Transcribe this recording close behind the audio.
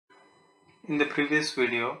In the previous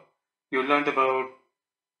video, you learned about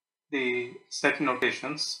the set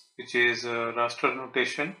notations, which is raster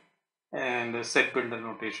notation and set builder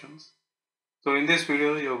notations. So in this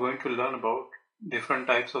video, you're going to learn about different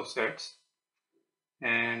types of sets,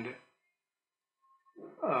 and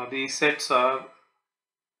these sets are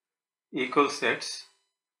equal sets,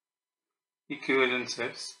 equivalent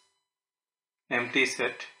sets, empty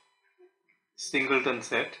set, singleton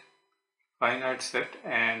set, finite set,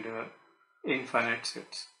 and infinite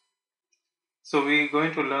sets. So we're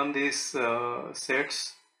going to learn these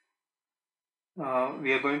sets.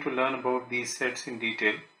 We are going to learn about these sets in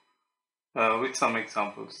detail with some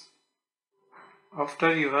examples.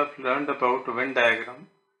 After you have learned about Venn diagram,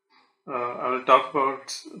 I will talk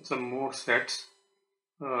about some more sets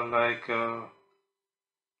like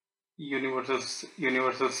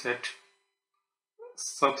universal set,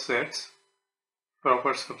 subsets,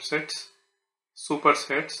 proper subsets,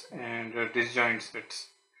 supersets, and disjoint sets.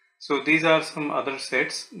 So these are some other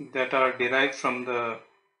sets that are derived from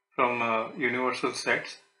universal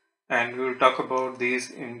sets, and we will talk about these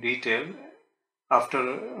in detail after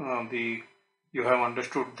you have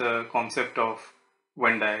understood the concept of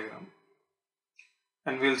Venn diagram,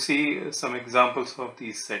 and we'll see some examples of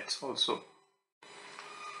these sets also.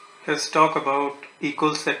 Let's talk about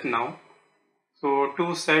equal set now. So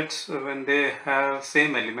two sets, when they have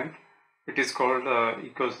same element, it is called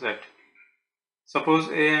equal set. Suppose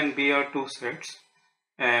A and B are two sets,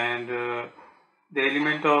 and the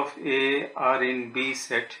element of A are in B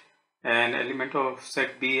set and element of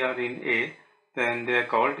set B are in A, then they are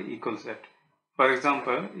called equal set. For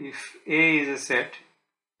example, if A is a set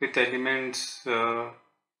with elements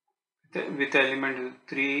with element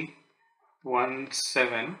 3, 1,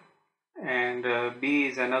 7, and B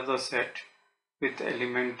is another set with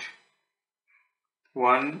element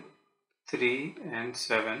 1, 3, and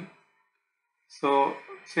 7. So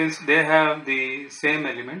since they have the same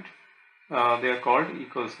element, they are called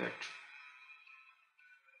equal set.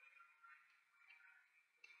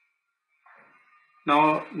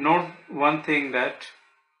 Now note one thing, that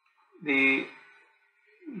the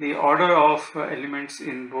order of elements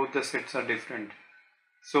in both the sets are different.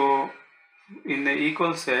 So in the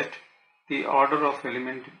equal set, the order of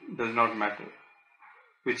element does not matter.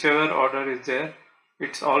 Whichever order is there,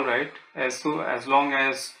 it's all right as long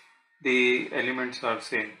as the elements are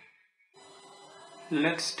same.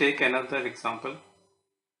 Let's take another example.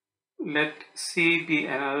 Let C be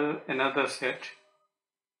another set,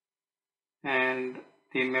 and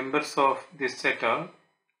the members of this set are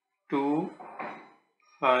 2,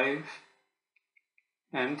 5,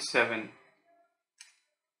 and 7.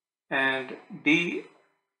 And D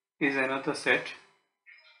is another set,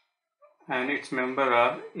 and its members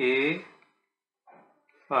are A,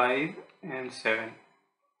 5, and 7.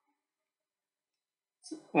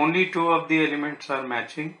 Only two of the elements are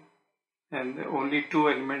matching, and only two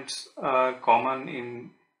elements are common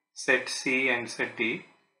in set C and set D,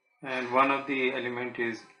 and one of the element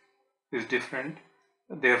is different.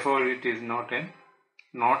 Therefore, it is not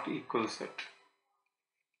equal set.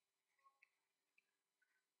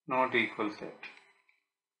 Not equal set.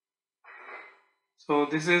 So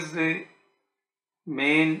this is the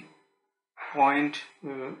main point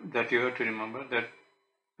that you have to remember, that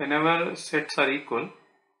whenever sets are equal,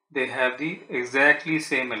 they have the exactly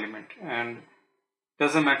same element, and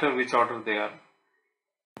doesn't matter which order they are.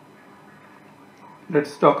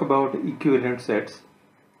 Let's talk about equivalent sets.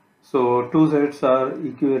 So two sets are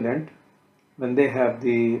equivalent when they have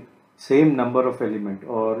the same number of element,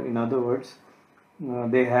 or in other words,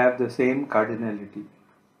 they have the same cardinality.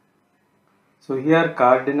 So here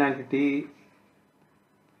cardinality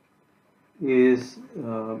is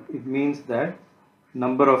it means that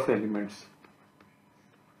number of elements.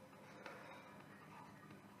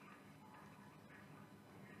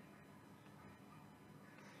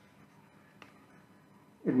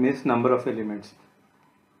 It means number of elements,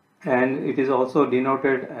 and it is also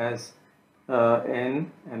denoted as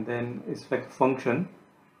n, and then it's like a function,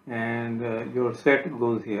 and your set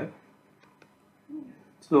goes here.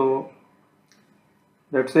 So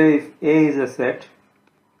let's say if A is a set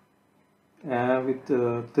with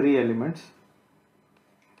 3 elements,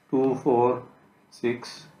 2, 4,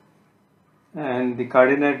 6, and the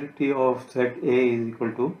cardinality of set A is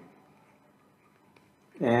equal to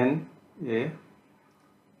n A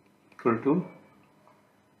equal to,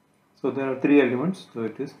 so there are 3 elements, so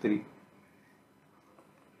it is 3.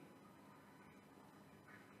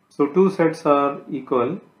 So two sets are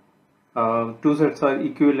equal, two sets are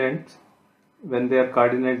equivalent when their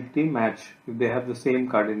cardinality match, if they have the same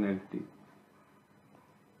cardinality.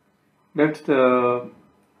 Let's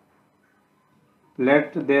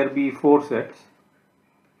let there be 4 sets.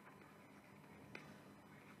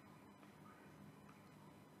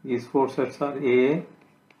 These 4 sets are A,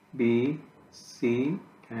 B, C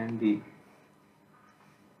and D.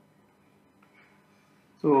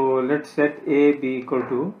 So let set A be equal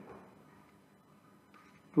to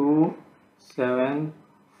 2, 7,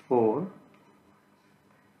 4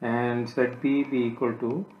 and set B be equal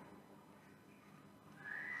to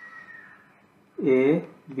A,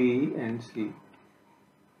 B and C.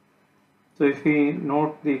 So if we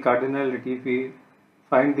note the cardinality, if we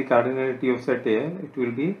find the cardinality of set A, it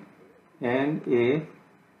will be NA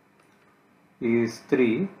is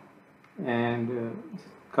 3 and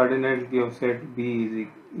cardinality of set B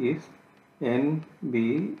is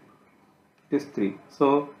NB is 3.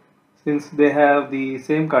 So since they have the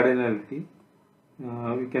same cardinality,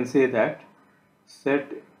 we can say that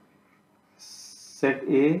set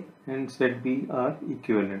A and set B are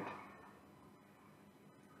equivalent.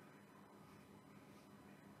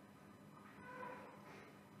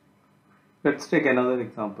 Let's take another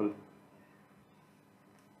example.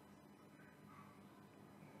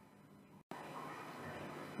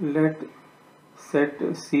 Let set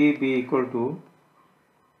C be equal to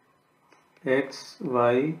X,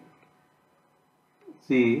 Y,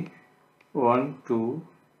 Z, 1, 2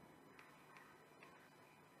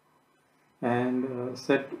 and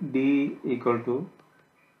set D equal to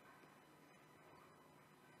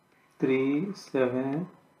 3, 7,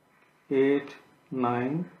 8,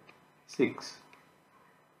 9, 6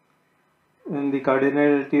 and the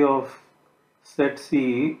cardinality of set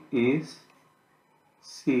C is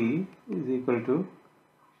equal to,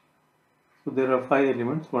 so there are 5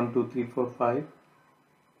 elements 1, 2, 3, 4, 5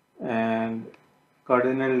 and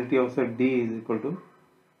cardinality of set D is equal to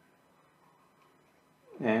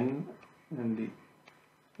N and D,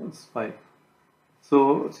 that's 5.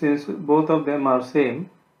 So since both of them are same,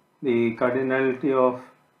 the cardinality of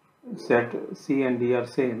set C and D are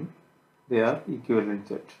same, they are equivalent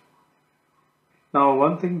set. Now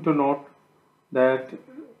one thing to note, that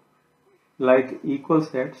like equal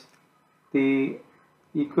sets, the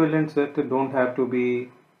equivalent set don't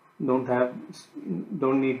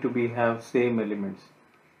need to be have same elements.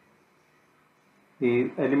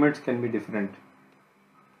 The elements can be different.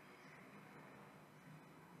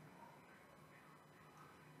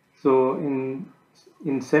 So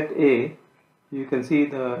in set A, you can see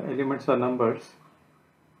the elements are numbers,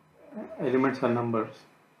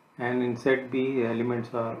 and in set B,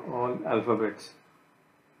 elements are all alphabets.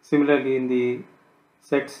 Similarly, in the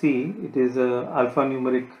set C, it is a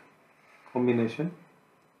alphanumeric combination.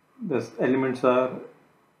 The elements are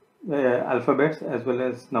alphabets as well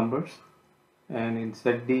as numbers, and in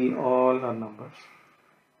set D, all are numbers.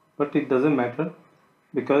 But it doesn't matter,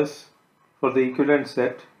 because for the equivalent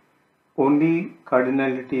set, only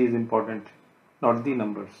cardinality is important, not the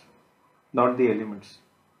numbers, not the elements.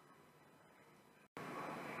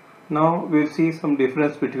 Now we'll see some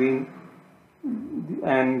difference between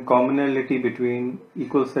and commonality between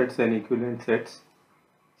equal sets and equivalent sets.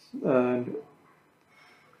 And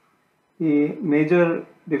the major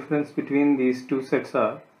difference between these two sets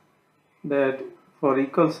are that for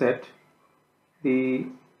equal set, the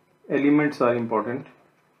elements are important.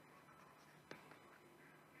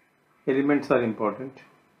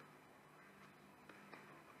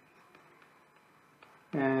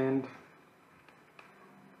 And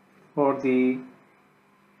for the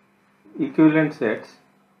equivalent sets,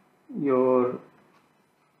 your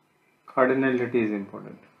cardinality is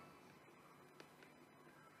important.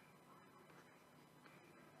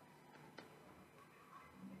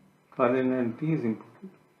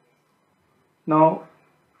 Now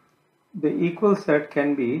the equal set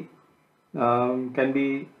can be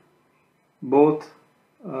both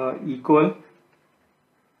equal,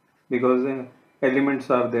 because elements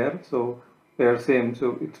are there, so they are same,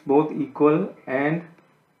 so it's both equal and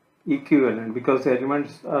equivalent because the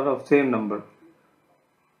elements are of same number.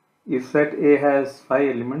 If set A has 5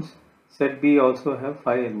 elements, set B also have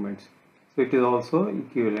 5 elements, so it is also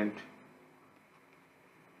equivalent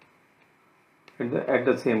at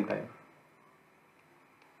the same time.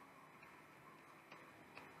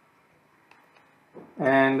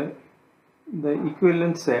 And the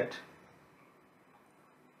equivalent set,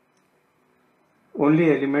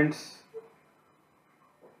 only elements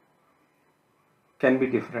can be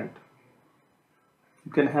different.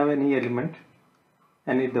 You can have any element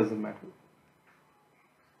and it doesn't matter.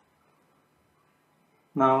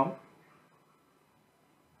 Now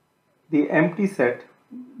the empty set,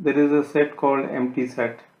 there is a set called empty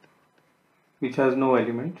set which has no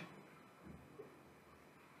element.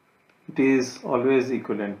 It is always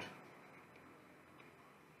equivalent.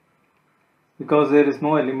 because there is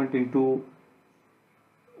no element in two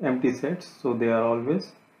empty sets, so they are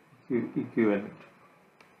always equivalent.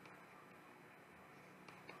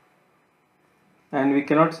 And we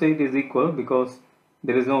cannot say it is equal because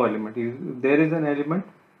there is no element. If there is an element,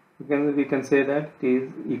 we can say that it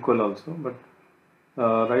is equal also, but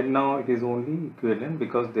right now it is only equivalent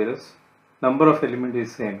because there is number of element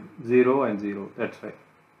is same, 0 and 0, that's why.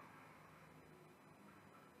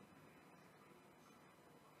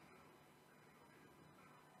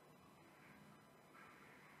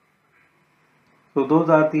 So those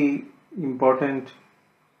are the important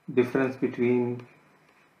difference between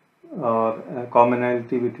or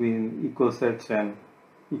commonality between equal sets and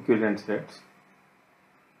equivalent sets.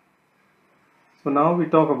 So now we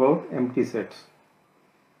talk about empty sets.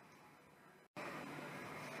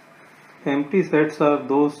 Empty sets are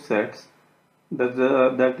those sets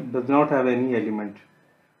that does not have any element,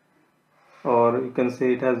 or you can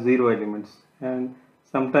say it has 0 elements, and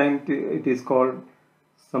sometimes it is called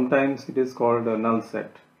a null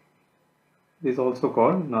set. It is also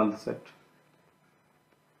called null set.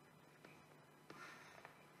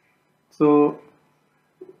 So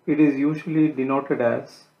it is usually denoted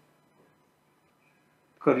as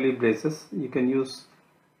curly braces. You can use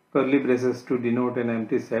curly braces to denote an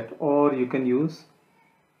empty set, or you can use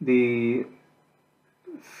the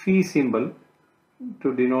phi symbol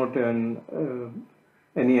to denote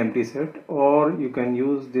any empty set, or you can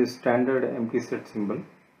use this standard empty set symbol.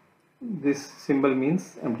 This symbol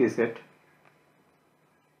means empty set.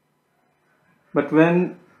 But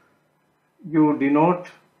when you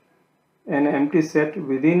denote an empty set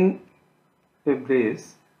within a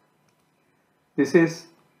brace, this is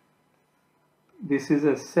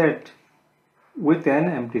a set with an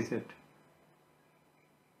empty set.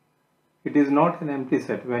 It is not an empty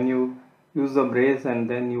set. When you use the brace and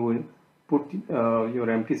then you will put your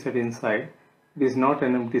empty set inside, it is not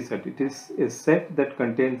an empty set. It is a set that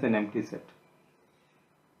contains an empty set.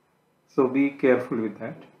 So be careful with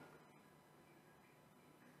that.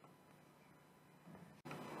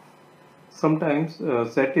 Sometimes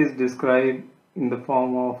set is described in the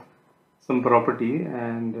form of some property,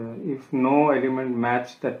 and if no element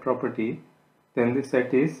match that property, then the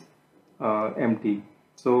set is empty.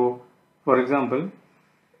 So for example,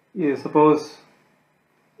 suppose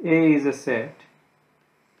A is a set,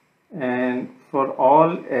 and for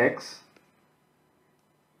all x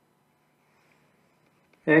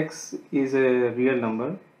is a real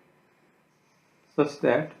number such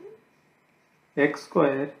that x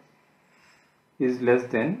square is less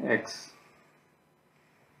than x.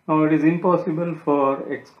 Now it is impossible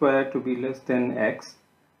for x square to be less than x,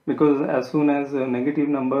 because as soon as a negative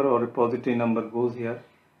number or a positive number goes here,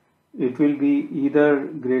 it will be either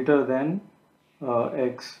greater than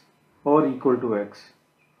x or equal to x.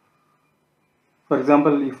 For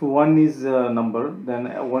example, if 1 is a number, then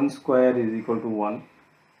 1 square is equal to 1.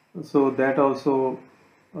 So that also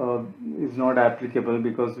is not applicable,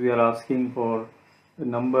 because we are asking for a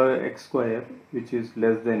number x square which is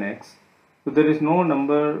less than x. So there is no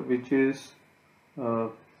number which is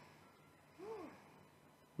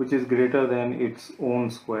greater than its own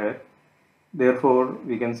square. Therefore,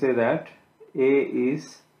 we can say that A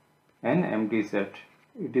is an empty set.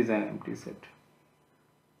 It is an empty set.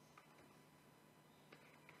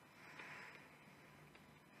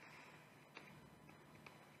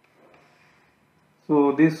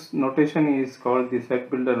 So this notation is called the set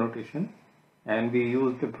builder notation, and we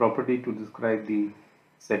use the property to describe the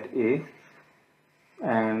set A,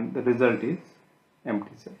 and the result is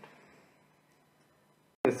empty set.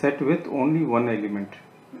 A set with only one element.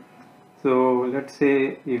 So let's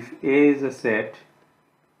say if A is a set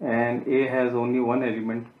and A has only one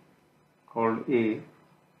element called A,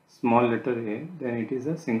 small letter a, then it is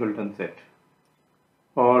a singleton set.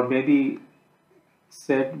 Or maybe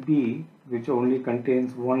set B, which only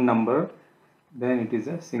contains one number, then it is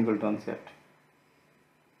a singleton set.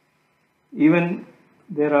 Even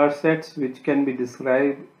there are sets which can be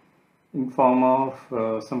described in form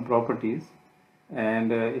of some properties,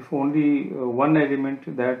 and if only one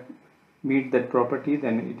element that meet that property,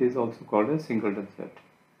 then it is also called a singleton set.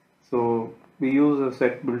 So we use a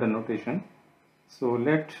set builder notation. So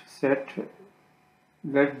let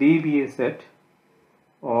D be a set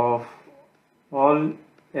of all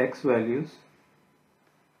x values,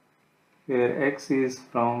 where x is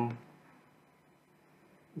from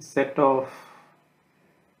set of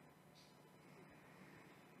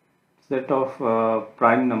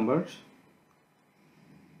prime numbers,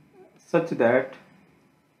 such that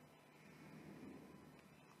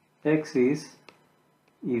x is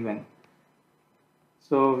even.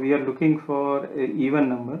 So we are looking for an even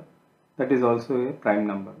number. that is also a prime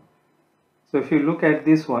number. So if you look at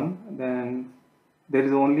this one, then there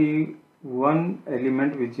is only one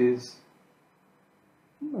element which is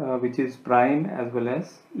prime as well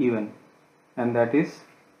as even, and that is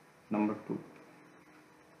number 2.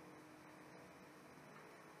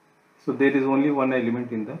 So there is only one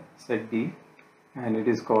element in the set D, and it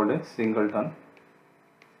is called a singleton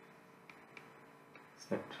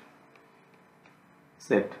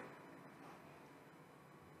set.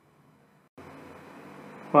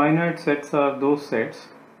 Finite sets are those sets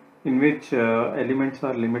in which elements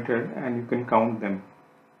are limited and you can count them.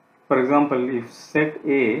 For example, if set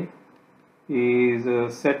A is a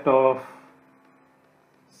set of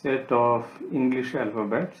English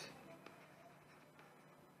alphabets,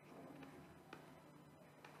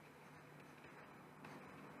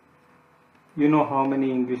 you know how many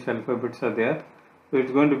English alphabets are there, so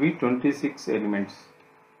it's going to be 26 elements.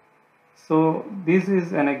 So this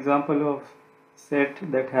is an example of set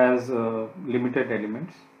that has limited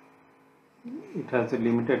elements. It has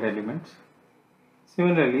limited elements.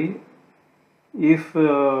 Similarly, if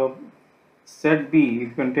set B,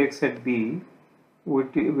 you can take set B,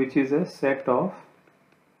 which is a set of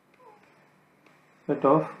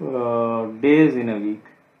days in a week.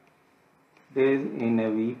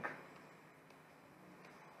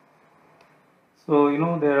 So you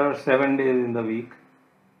know there are 7 days in the week.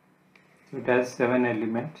 So it has 7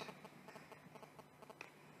 elements.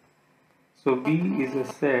 So B is a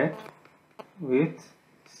set with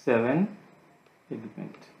 7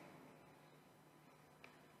 elements.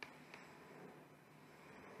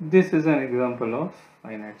 This is an example of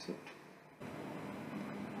finite set.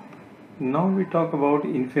 Now we talk about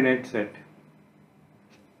infinite set.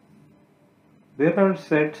 There are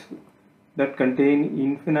sets that contain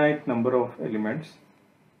infinite number of elements,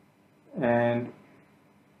 and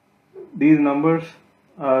these numbers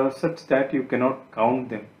are such that you cannot count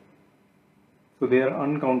them. So they are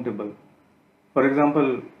uncountable. For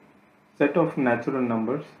example, set of natural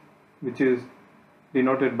numbers, which is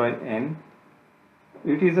denoted by n,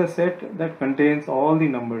 it is a set that contains all the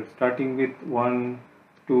numbers starting with 1,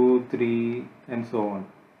 2, 3 and so on,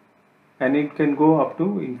 and it can go up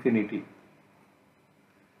to infinity.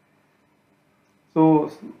 So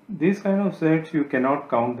these kind of sets you cannot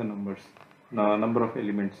count the number of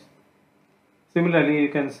elements. Similarly, you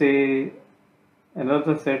can say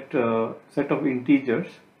another set of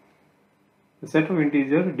integers. The set of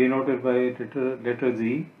integers denoted by letter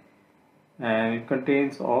Z, and it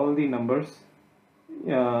contains all the numbers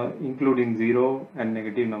including 0 and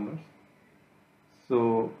negative numbers.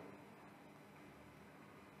 So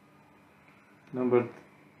number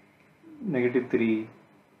 -3,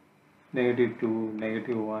 -2,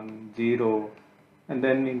 -1, 0, and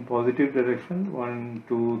then in positive direction 1,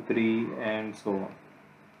 2, 3 and so on.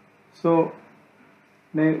 So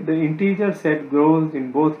the integer set grows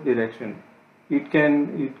in both directions. It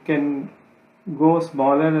can go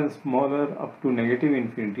smaller and smaller up to negative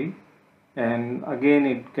infinity, and again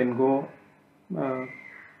it can go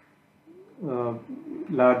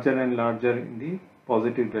larger and larger in the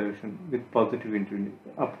positive direction with positive infinity,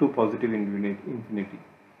 up to positive infinity.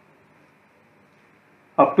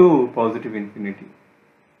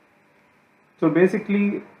 So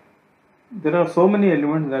basically there are so many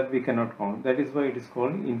elements that we cannot count. That is why it is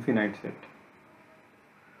called infinite set.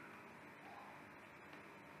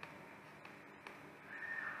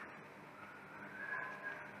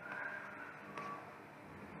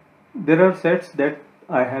 There are sets that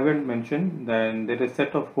I haven't mentioned. Then there is a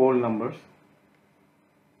set of whole numbers.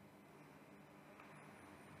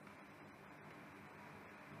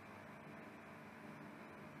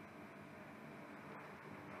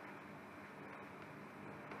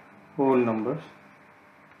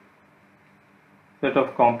 Set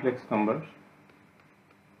of complex numbers,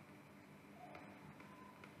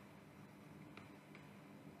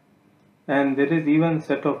 and there is even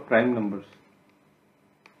set of prime numbers.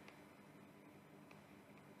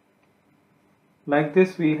 Like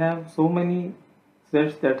this, we have so many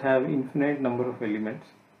sets that have infinite number of elements,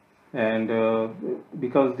 and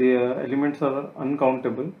because the elements are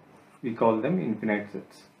uncountable, we call them infinite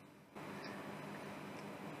sets.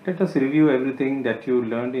 Let us review everything that you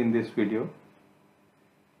learned in this video.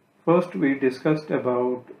 First, we discussed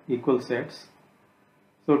about equal sets.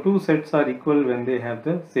 So two sets are equal when they have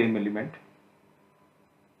the same element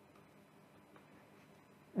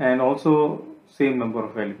and also same number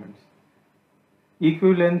of elements.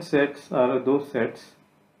 Equivalent sets are those sets,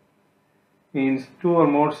 means two or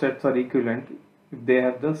more sets are equivalent if they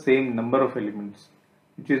have the same number of elements,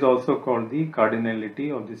 which is also called the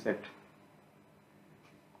cardinality of the set.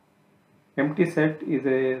 Empty set is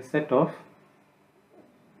a set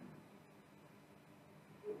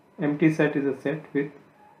with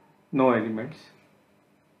no elements.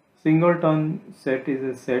 Singleton set is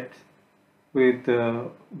a set with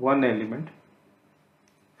one element.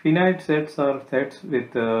 Finite sets are sets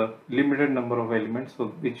with a limited number of elements, so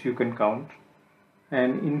which you can count.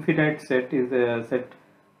 And infinite set is a set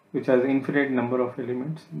which has infinite number of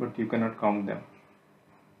elements, but you cannot count them.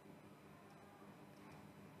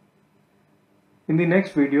 In the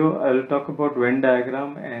next video, I will talk about Venn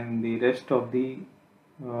diagram and the rest of the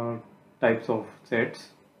types of sets,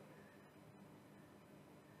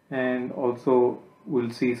 and also we'll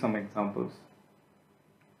see some examples.